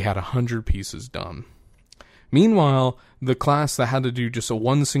 they had 100 pieces done. Meanwhile, the class that had to do just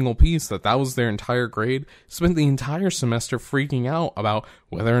one single piece, that was their entire grade, spent the entire semester freaking out about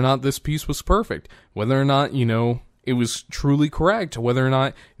whether or not this piece was perfect, whether or not, it was truly correct, whether or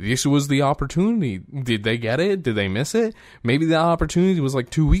not this was the opportunity. Did they get it? Did they miss it? Maybe that opportunity was like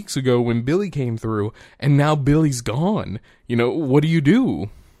 2 weeks ago when Billy came through, and now Billy's gone. What do you do?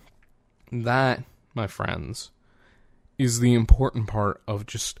 That, my friends, is the important part of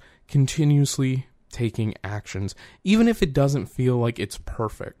just continuously taking actions, even if it doesn't feel like it's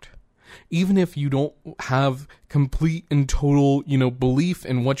perfect, even if you don't have complete and total, belief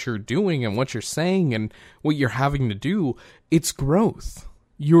in what you're doing and what you're saying and what you're having to do. It's growth.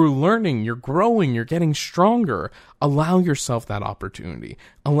 You're learning, you're growing, you're getting stronger. Allow yourself that opportunity.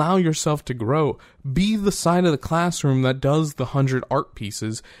 Allow yourself to grow. Be the side of the classroom that does the 100 art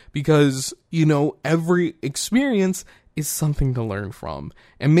pieces, because, every experience is something to learn from.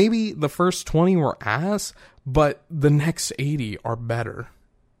 And maybe the first 20 were ass, but the next 80 are better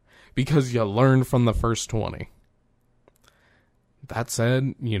because you learned from the first 20. That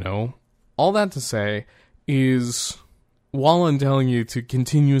said, all that to say is, while I'm telling you to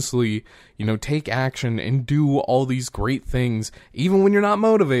continuously, take action and do all these great things, even when you're not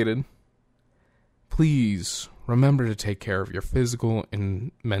motivated, please remember to take care of your physical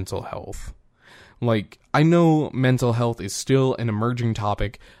and mental health. I know mental health is still an emerging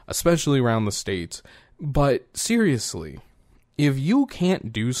topic, especially around the States, but seriously, if you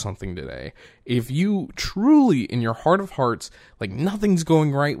can't do something today, if you truly, in your heart of hearts, nothing's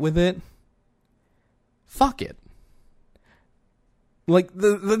going right with it, fuck it.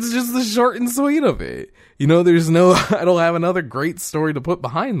 That's just the short and sweet of it. There's I don't have another great story to put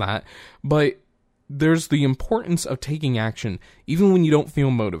behind that, but there's the importance of taking action, even when you don't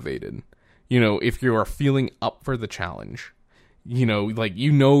feel motivated. If you are feeling up for the challenge,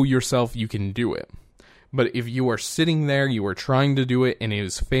 yourself, you can do it. But if you are sitting there, you are trying to do it, and it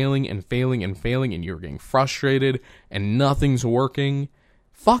is failing and failing and failing, and you're getting frustrated, and nothing's working,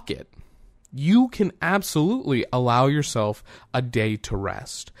 fuck it. You can absolutely allow yourself a day to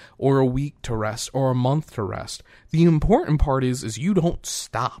rest, or a week to rest, or a month to rest. The important part is you don't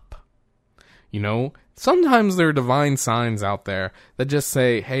stop. Sometimes there are divine signs out there that just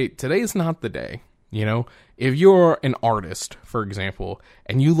say, hey, today's not the day. If you're an artist, for example,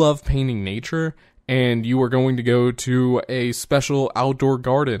 and you love painting nature, and you are going to go to a special outdoor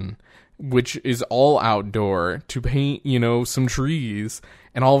garden, which is all outdoor, to paint, some trees,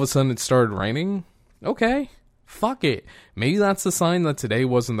 and all of a sudden it started raining, okay, fuck it. Maybe that's a sign that today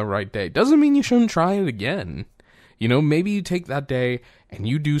wasn't the right day. Doesn't mean you shouldn't try it again. Maybe you take that day and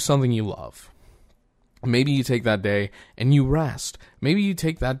you do something you love. Maybe you take that day and you rest. Maybe you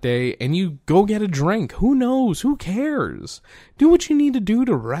take that day and you go get a drink. Who knows? Who cares? Do what you need to do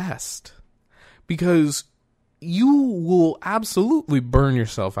to rest. Because you will absolutely burn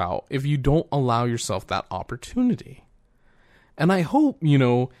yourself out if you don't allow yourself that opportunity. And I hope,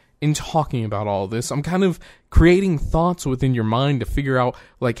 in talking about all this, I'm kind of creating thoughts within your mind to figure out,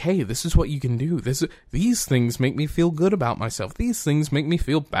 hey, this is what you can do. These things make me feel good about myself. These things make me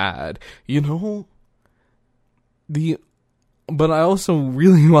feel bad. But I also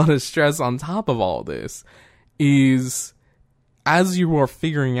really want to stress on top of all this is, as you are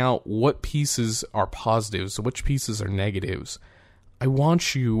figuring out what pieces are positives, which pieces are negatives, I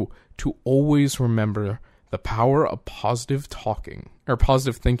want you to always remember the power of positive thinking,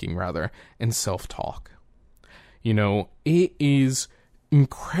 and self-talk. It is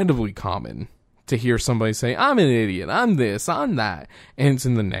incredibly common to hear somebody say, I'm an idiot, I'm this, I'm that, and it's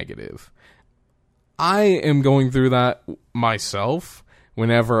in the negative. I am going through that myself,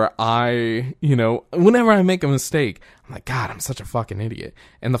 whenever I make a mistake, I'm like, God, I'm such a fucking idiot.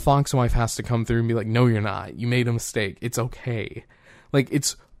 And the fox wife has to come through and be like, no, you're not. You made a mistake. It's okay. Like,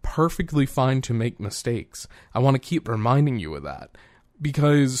 it's perfectly fine to make mistakes. I want to keep reminding you of that.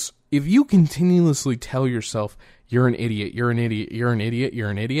 Because if you continuously tell yourself, you're an idiot, you're an idiot, you're an idiot, you're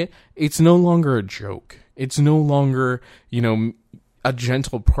an idiot, it's no longer a joke. It's no longer, a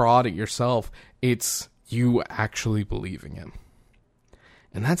gentle prod at yourself. It's you actually believing it.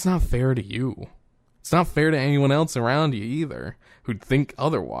 And that's not fair to you. It's not fair to anyone else around you either who'd think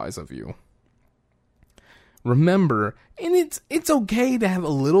otherwise of you. Remember, and it's okay to have a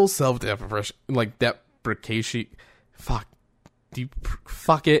little self-deprecation, fuck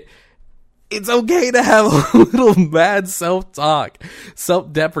it. It's okay to have a little bad self-talk,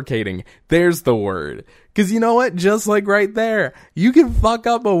 self-deprecating. There's the word. Because you know what? Just like right there, you can fuck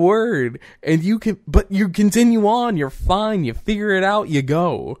up a word but you continue on. You're fine. You figure it out. You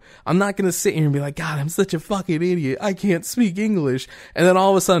go. I'm not going to sit here and be like, God, I'm such a fucking idiot. I can't speak English. And then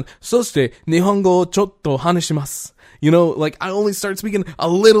all of a sudden, そして日本語をちょっと話します. I only start speaking a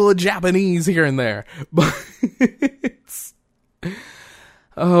little Japanese here and there. But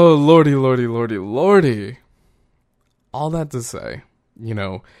oh, lordy, lordy, lordy, lordy. All that to say,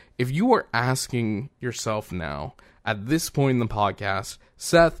 if you are asking yourself now, at this point in the podcast,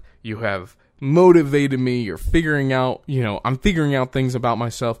 Seth, you have motivated me, you're figuring out, I'm figuring out things about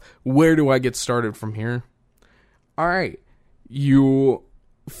myself. Where do I get started from here? All right, you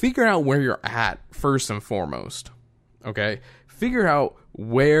figure out where you're at first and foremost, okay? Figure out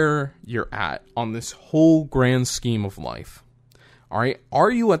where you're at on this whole grand scheme of life. All right, are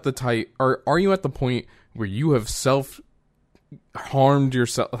you at the point where you have harmed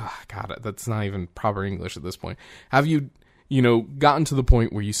yourself? God, that's not even proper English at this point. Have you, gotten to the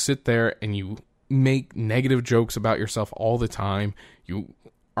point where you sit there and you make negative jokes about yourself all the time? You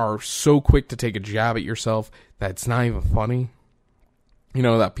are so quick to take a jab at yourself that it's not even funny?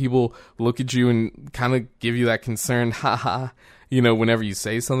 That people look at you and kind of give you that concerned, haha, whenever you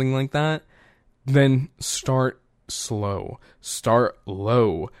say something like that? Then start slow. Start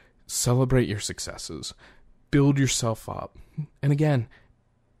low. Celebrate your successes. Build yourself up. And again,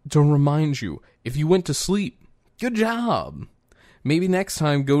 to remind you, if you went to sleep, good job. Maybe next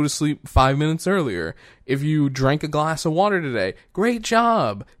time, go to sleep 5 minutes earlier. If you drank a glass of water today, great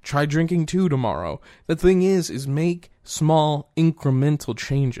job. Try drinking 2 tomorrow. The thing is make small incremental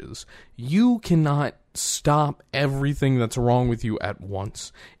changes. You cannot stop everything that's wrong with you at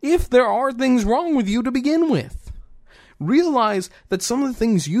once. If there are things wrong with you to begin with, realize that some of the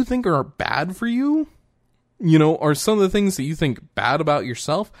things you think are bad for you, or some of the things that you think bad about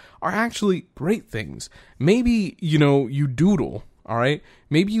yourself are actually great things. Maybe, you doodle, all right?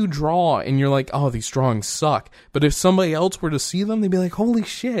 Maybe you draw and you're like, oh, these drawings suck. But if somebody else were to see them, they'd be like, holy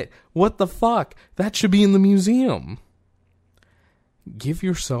shit, what the fuck? That should be in the museum. Give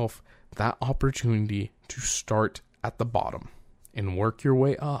yourself that opportunity to start at the bottom and work your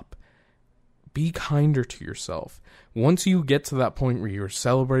way up. Be kinder to yourself. Once you get to that point where you're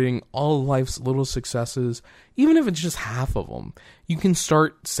celebrating all of life's little successes, even if it's just half of them, you can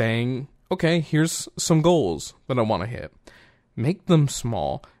start saying, okay, here's some goals that I want to hit. Make them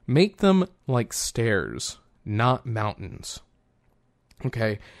small. Make them like stairs, not mountains.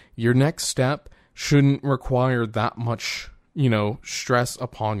 Okay, your next step shouldn't require that much, stress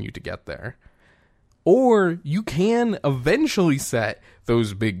upon you to get there. Or you can eventually set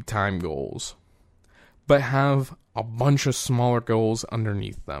those big time goals, but have a bunch of smaller goals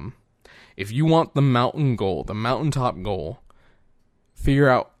underneath them. If you want the mountain goal, the mountaintop goal, figure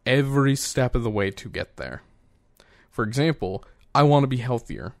out every step of the way to get there. For example, I want to be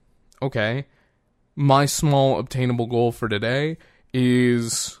healthier. Okay, my small obtainable goal for today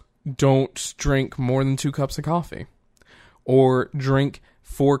is don't drink more than 2 cups of coffee, or drink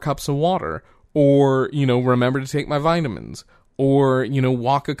 4 cups of water, or, remember to take my vitamins, or,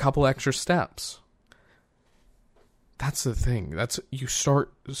 walk a couple extra steps. That's the thing. You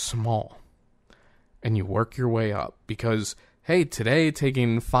start small and you work your way up, because, hey, today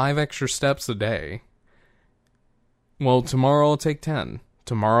taking 5 extra steps a day, well, tomorrow I'll take 10.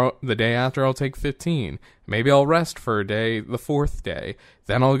 Tomorrow, the day after, I'll take 15. Maybe I'll rest for a day, the 4th day.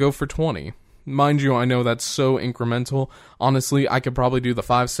 Then I'll go for 20. Mind you, I know that's so incremental. Honestly, I could probably do the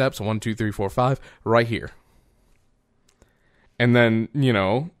 5 steps, 1, 2, 3, 4, 5, right here. And then,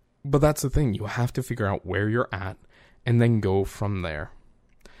 but that's the thing. You have to figure out where you're at and then go from there.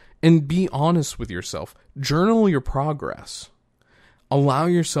 And be honest with yourself. Journal your progress. Allow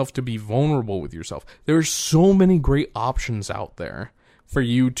yourself to be vulnerable with yourself. There are so many great options out there for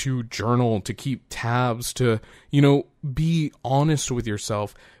you to journal, to keep tabs, to, be honest with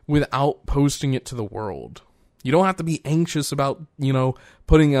yourself without posting it to the world. You don't have to be anxious about,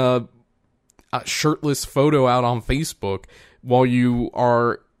 putting a shirtless photo out on Facebook while you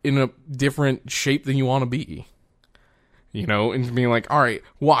are in a different shape than you want to be. And being like, all right,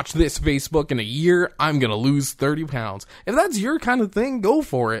 watch this Facebook in a year, I'm going to lose 30 pounds. If that's your kind of thing, go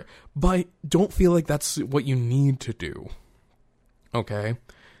for it. But don't feel like that's what you need to do. Okay?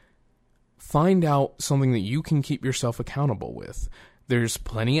 Find out something that you can keep yourself accountable with. There's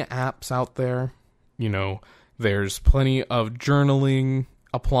plenty of apps out there. There's plenty of journaling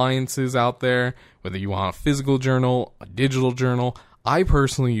appliances out there, whether you want a physical journal, a digital journal. I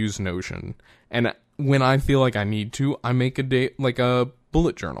personally use Notion. And when I feel like I need to, I make a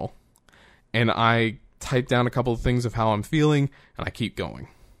bullet journal. And I type down a couple of things of how I'm feeling, and I keep going.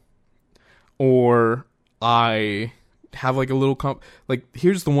 Or I have a little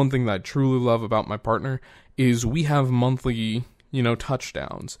here's the one thing that I truly love about my partner is we have monthly,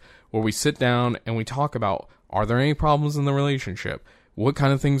 touchdowns where we sit down and we talk about, are there any problems in the relationship? What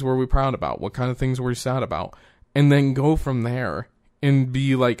kind of things were we proud about? What kind of things were we sad about? And then go from there. And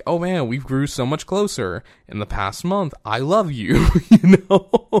be like, oh man, we've grew so much closer in the past month. I love you,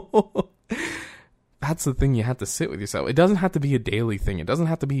 That's the thing, you have to sit with yourself. It doesn't have to be a daily thing. It doesn't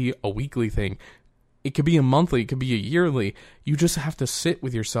have to be a weekly thing. It could be a monthly, it could be a yearly. You just have to sit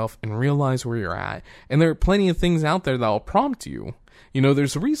with yourself and realize where you're at. And there are plenty of things out there that will prompt you.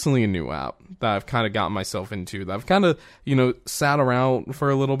 There's recently a new app that I've kind of gotten myself into that I've kind of, sat around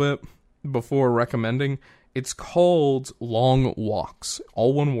for a little bit before recommending. It's called Long Walks,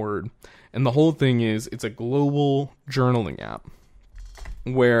 all one word. And the whole thing is, it's a global journaling app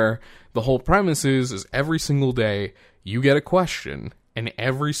where the whole premise is every single day you get a question and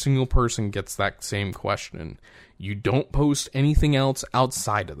every single person gets that same question. You don't post anything else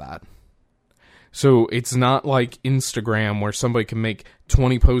outside of that. So it's not like Instagram where somebody can make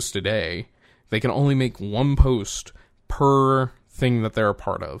 20 posts a day. They can only make one post per thing that they're a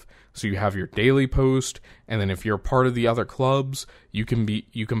part of. So you have your daily post, and then if you're part of the other clubs, you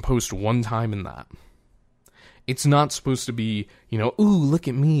can post one time in that. It's not supposed to be, ooh, look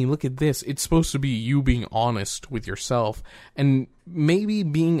at me, look at this. It's supposed to be you being honest with yourself and maybe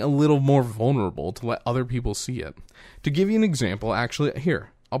being a little more vulnerable to let other people see it. To give you an example, actually,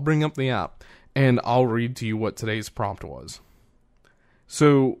 here, I'll bring up the app and I'll read to you what today's prompt was.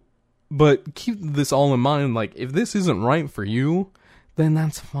 So, but keep this all in mind, if this isn't right for you, then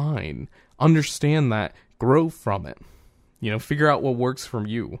that's fine. Understand that. Grow from it. Figure out what works for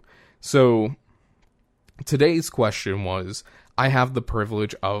you. So, today's question was, I have the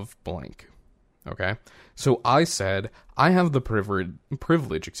privilege of blank. Okay? So I said, I have the privilege,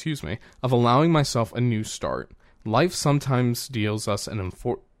 of allowing myself a new start. Life sometimes deals us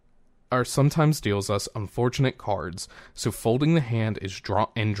unfortunate cards, so folding the hand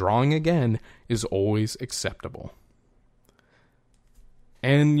and drawing again is always acceptable.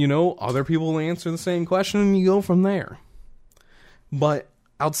 And, other people will answer the same question and you go from there. But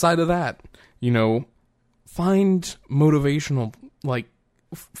outside of that, find motivation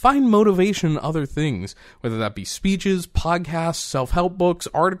in other things, whether that be speeches, podcasts, self-help books,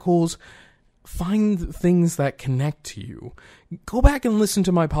 articles. Find things that connect to you. Go back and listen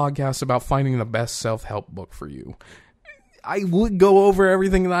to my podcast about finding the best self-help book for you. I would go over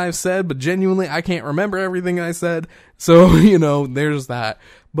everything that I've said, but genuinely, I can't remember everything I said. So, there's that.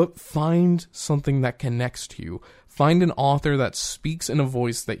 But find something that connects to you. Find an author that speaks in a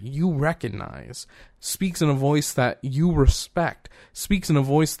voice that you recognize, speaks in a voice that you respect, speaks in a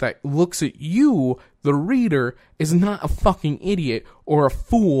voice that looks at you, the reader, is not a fucking idiot or a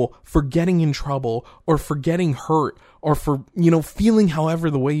fool for getting in trouble or for getting hurt or for, feeling however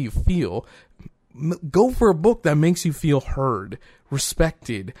the way you feel. Go for a book that makes you feel heard,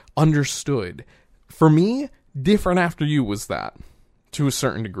 respected, understood. For me, Different After You was that, to a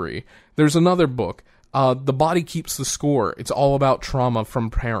certain degree. There's another book, The Body Keeps the Score. It's all about trauma from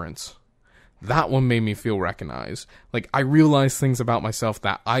parents. That one made me feel recognized. I realized things about myself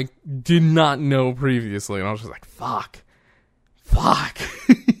that I did not know previously, and I was just like, fuck.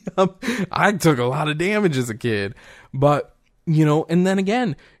 I took a lot of damage as a kid. But, and then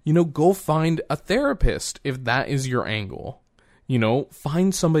again, go find a therapist if that is your angle.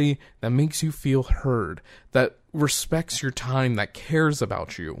 Find somebody that makes you feel heard, that respects your time, that cares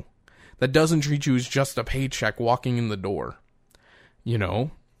about you, that doesn't treat you as just a paycheck walking in the door.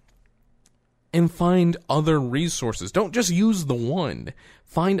 And find other resources. Don't just use the one.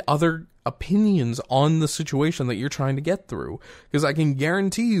 Find other opinions on the situation that you're trying to get through. Because I can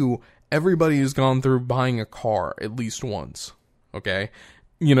guarantee you, everybody has gone through buying a car at least once. okay?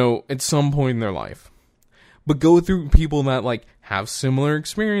 At some point in their life. But go through people that, like, have similar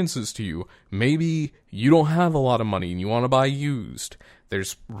experiences to you. Maybe you don't have a lot of money and you want to buy used.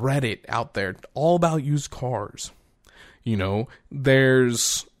 There's Reddit out there all about used cars.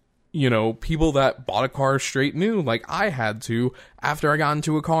 There's, people that bought a car straight new, like I had to after I got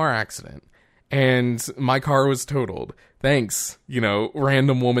into a car accident. And my car was totaled. Thanks,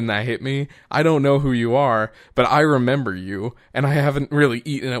 random woman that hit me. I don't know who you are, but I remember you, and I haven't really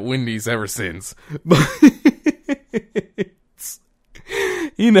eaten at Wendy's ever since. But,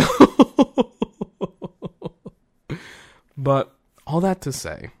 But all that to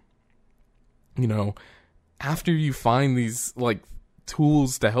say, after you find these, like,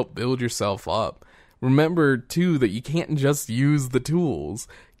 tools to help build yourself up, remember, too, that you can't just use the tools.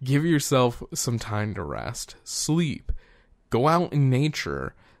 Give yourself some time to rest, sleep, go out in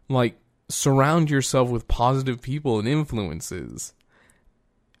nature, like, surround yourself with positive people and influences.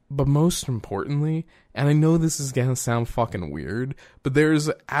 But most importantly, and I know this is gonna sound fucking weird, but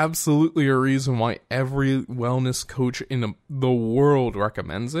there's absolutely a reason why every wellness coach in the world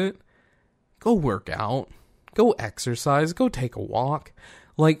recommends it. Go work out, go exercise, go take a walk.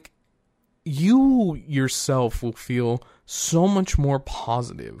 Like, you yourself will feel so much more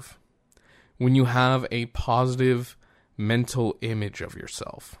positive when you have a positive mental image of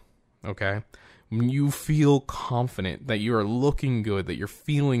yourself, okay? When you feel confident that you are looking good, that you're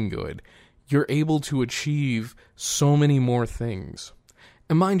feeling good, you're able to achieve so many more things.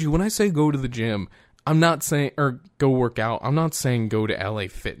 And mind you, when I say go to the gym, I'm not saying, or go work out, I'm not saying go to LA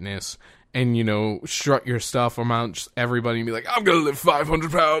Fitness and, strut your stuff around everybody and be like, I'm gonna lift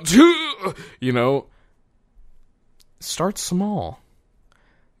 500 pounds, Start small.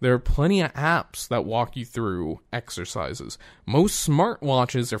 There are plenty of apps that walk you through exercises. Most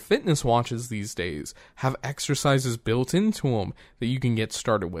smartwatches or fitness watches these days have exercises built into them that you can get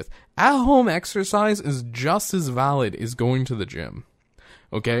started with. At-home exercise is just as valid as going to the gym.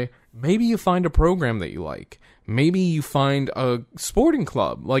 Okay? Maybe you find a program that you like. Maybe you find a sporting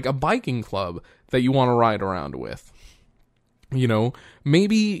club, like a biking club, that you want to ride around with.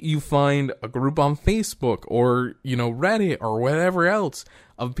 Maybe you find a group on Facebook or, Reddit or whatever else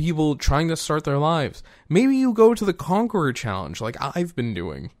of people trying to start their lives. Maybe you go to the Conqueror Challenge like I've been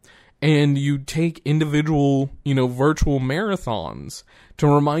doing, and you take individual, virtual marathons to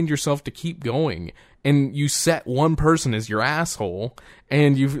remind yourself to keep going. And you set one person as your asshole,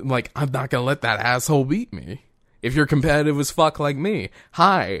 and I'm not gonna let that asshole beat me. If you're competitive as fuck like me,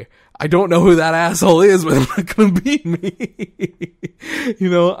 hi, I don't know who that asshole is, but they're not gonna beat me.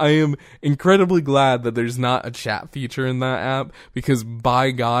 I am incredibly glad that there's not a chat feature in that app, because by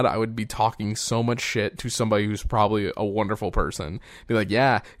God, I would be talking so much shit to somebody who's probably a wonderful person. Be like,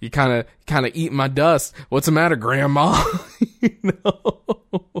 yeah, you kind of eat my dust. What's the matter, grandma?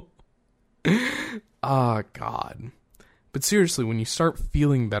 Ah, God. But seriously, when you start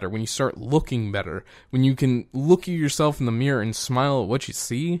feeling better, when you start looking better, when you can look at yourself in the mirror and smile at what you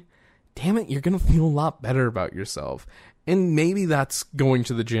see, damn it, you're going to feel a lot better about yourself. And maybe that's going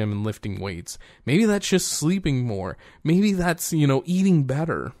to the gym and lifting weights. Maybe that's just sleeping more. Maybe that's, eating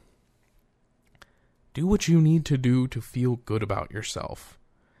better. Do what you need to do to feel good about yourself.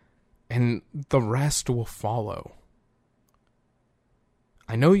 And the rest will follow.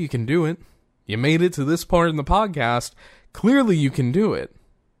 I know you can do it. You made it to this part in the podcast. Clearly you can do it.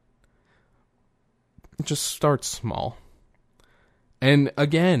 Just start small. And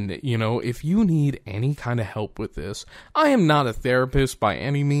again, if you need any kind of help with this, I am not a therapist by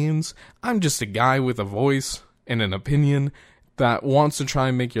any means. I'm just a guy with a voice and an opinion that wants to try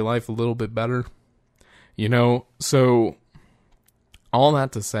and make your life a little bit better. So all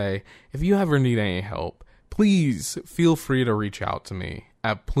that to say, if you ever need any help, please feel free to reach out to me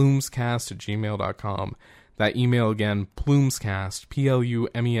at plumescast@gmail.com. That email again, plumescast,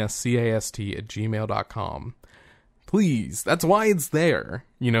 plumescast @gmail.com. Please, that's why it's there.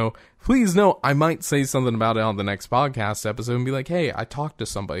 Please know I might say something about it on the next podcast episode and be like, hey, I talked to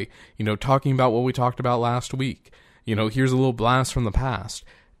somebody, talking about what we talked about last week. Here's a little blast from the past.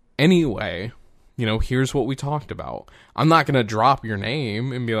 Anyway, here's what we talked about. I'm not going to drop your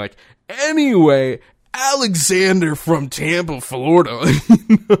name and be like, anyway, Alexander from Tampa, Florida.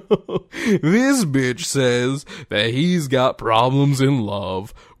 This bitch says that he's got problems in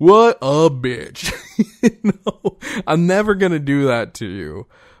love. What a bitch. I'm never going to do that to you.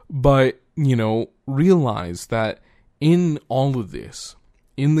 But, realize that in all of this,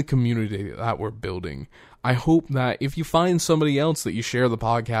 in the community that we're building, I hope that if you find somebody else that you share the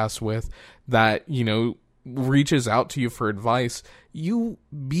podcast with that, reaches out to you for advice, you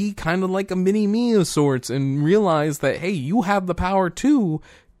be kind of like a mini me of sorts and realize that, hey, you have the power too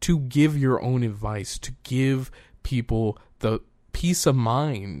to give your own advice, to give people the peace of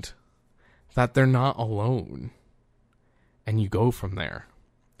mind that they're not alone. And you go from there.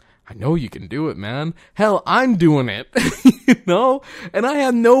 I know you can do it, man. Hell, I'm doing it, And I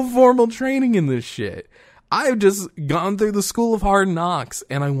have no formal training in this shit. I've just gone through the school of hard knocks,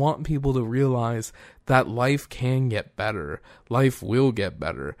 and I want people to realize that life can get better. Life will get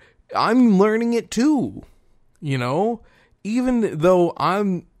better. I'm learning it too, Even though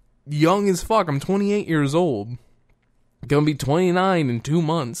I'm young as fuck, I'm 28 years old. Gonna be 29 in 2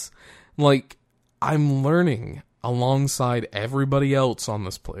 months. I'm learning alongside everybody else on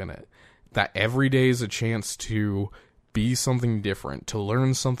this planet that every day is a chance to be something different, to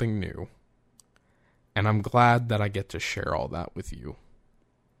learn something new. And I'm glad that I get to share all that with you.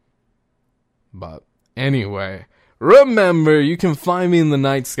 But anyway, remember, you can find me in the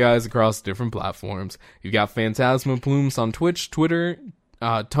night skies across different platforms. You've got Phantasma Plumes on Twitch, Twitter,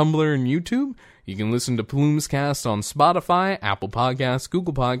 Tumblr, and YouTube. You can listen to Plumescast on Spotify, Apple Podcasts,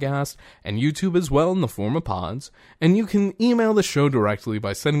 Google Podcasts, and YouTube as well in the form of pods. And you can email the show directly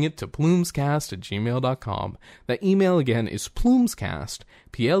by sending it to plumescast@gmail.com. That email again is plumescast,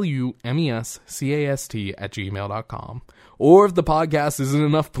 plumescast @gmail.com. Or if the podcast isn't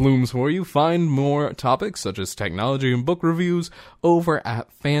enough plumes for you, find more topics such as technology and book reviews over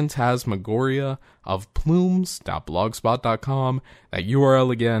at Phantasmagoria of Plumes.blogspot.com. That URL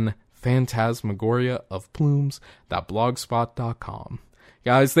again, Phantasmagoria of Plumes.blogspot.com.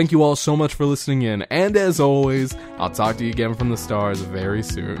 Guys, thank you all so much for listening in, and as always, I'll talk to you again from the stars very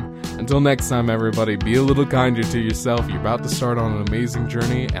soon. Until next time, everybody, be a little kinder to yourself. You're about to start on an amazing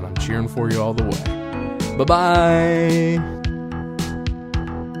journey, and I'm cheering for you all the way. Bye-bye!